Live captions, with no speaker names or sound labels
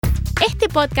Este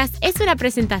podcast es una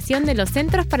presentación de los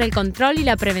Centros para el Control y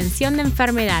la Prevención de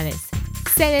Enfermedades.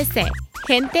 CDC.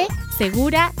 Gente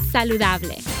segura,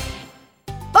 saludable.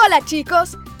 Hola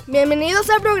chicos, bienvenidos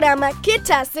al programa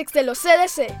Kidtastics de los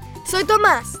CDC. Soy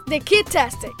Tomás, de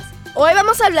Kidtastics. Hoy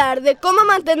vamos a hablar de cómo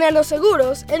mantenernos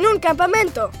seguros en un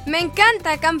campamento. ¡Me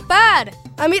encanta acampar!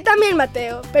 A mí también,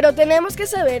 Mateo, pero tenemos que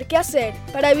saber qué hacer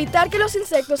para evitar que los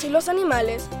insectos y los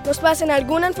animales nos pasen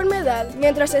alguna enfermedad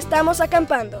mientras estamos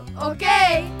acampando. ¡Ok!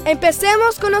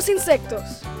 Empecemos con los insectos.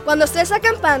 Cuando estés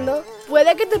acampando,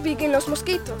 puede que te piquen los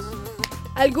mosquitos.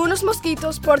 Algunos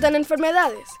mosquitos portan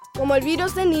enfermedades, como el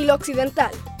virus de Nilo occidental,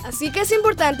 así que es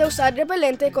importante usar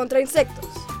repelente contra insectos.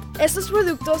 Estos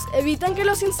productos evitan que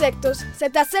los insectos se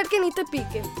te acerquen y te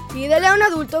piquen. Pídele a un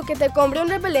adulto que te compre un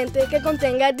repelente que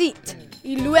contenga DEET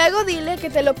y luego dile que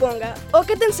te lo ponga o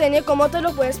que te enseñe cómo te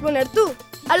lo puedes poner tú.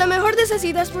 A lo mejor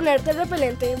necesitas ponerte el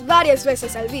repelente varias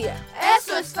veces al día.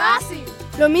 ¡Eso es fácil!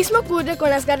 Lo mismo ocurre con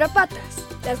las garrapatas.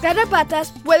 Las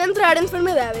garrapatas pueden traer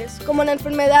enfermedades como la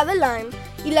enfermedad de Lyme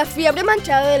y la fiebre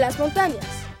manchada de las montañas.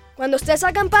 Cuando estés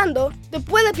acampando, te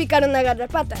puede picar una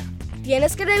garrapata.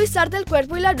 Tienes que revisarte el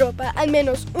cuerpo y la ropa al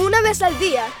menos una vez al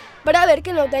día para ver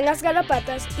que no tengas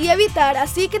garrapatas y evitar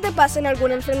así que te pasen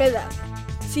alguna enfermedad.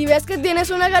 Si ves que tienes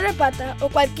una garrapata o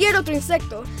cualquier otro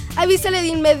insecto, avísale de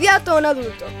inmediato a un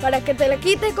adulto para que te la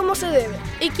quite como se debe.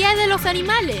 ¿Y qué hay de los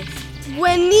animales?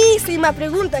 Buenísima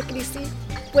pregunta, Cristi.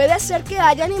 Puede ser que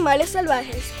haya animales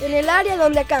salvajes en el área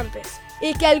donde acampes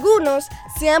y que algunos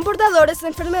sean portadores de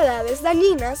enfermedades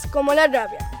dañinas como la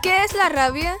rabia. ¿Qué es la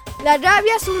rabia? La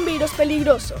rabia es un virus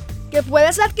peligroso que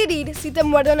puedes adquirir si te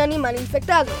muerde un animal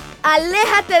infectado.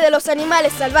 ¡Aléjate de los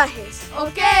animales salvajes!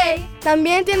 ¡Ok!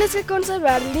 También tienes que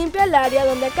conservar limpia el área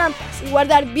donde acampas y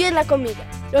guardar bien la comida.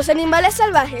 Los animales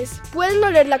salvajes pueden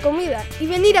oler la comida y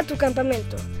venir a tu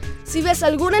campamento. Si ves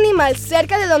algún animal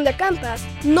cerca de donde acampas,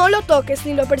 no lo toques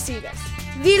ni lo persigas.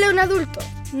 Dile a un adulto.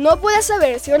 No puedes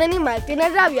saber si un animal tiene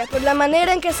rabia por la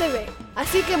manera en que se ve,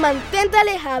 así que mantente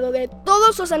alejado de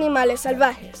todos los animales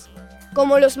salvajes,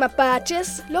 como los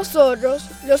mapaches, los zorros,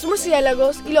 los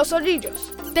murciélagos y los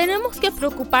zorrillos. ¿Tenemos que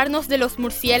preocuparnos de los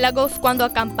murciélagos cuando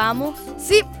acampamos?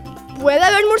 Sí, puede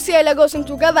haber murciélagos en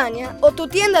tu cabaña o tu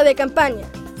tienda de campaña.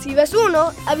 Si ves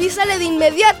uno, avísale de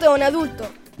inmediato a un adulto.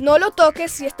 No lo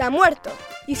toques si está muerto,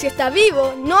 y si está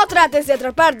vivo, no trates de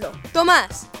atraparlo.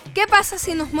 Tomás, ¿qué pasa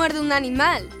si nos muerde un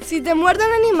animal? Si te muerde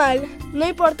un animal, no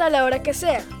importa la hora que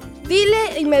sea.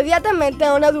 Dile inmediatamente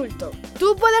a un adulto.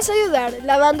 Tú puedes ayudar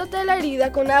lavándote la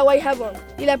herida con agua y jabón,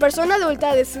 y la persona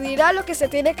adulta decidirá lo que se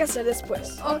tiene que hacer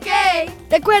después. ¡Ok!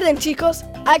 Recuerden, chicos,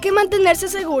 hay que mantenerse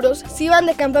seguros si van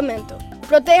de campamento.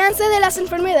 Protéjanse de las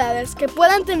enfermedades que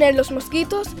puedan tener los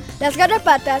mosquitos, las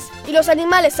garrapatas y los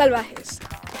animales salvajes.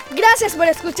 Gracias por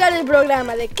escuchar el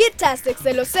programa de Kidtastics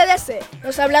de los CDC.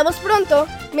 Nos hablamos pronto.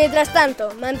 Mientras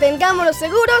tanto, mantengámonos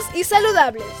seguros y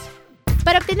saludables.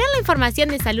 Para obtener la información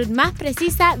de salud más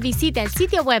precisa, visita el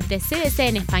sitio web de CDC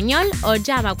en español o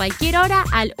llama a cualquier hora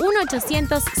al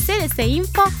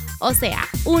 1-800-CDC-INFO, o sea,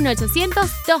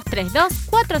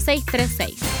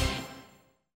 1-800-232-4636.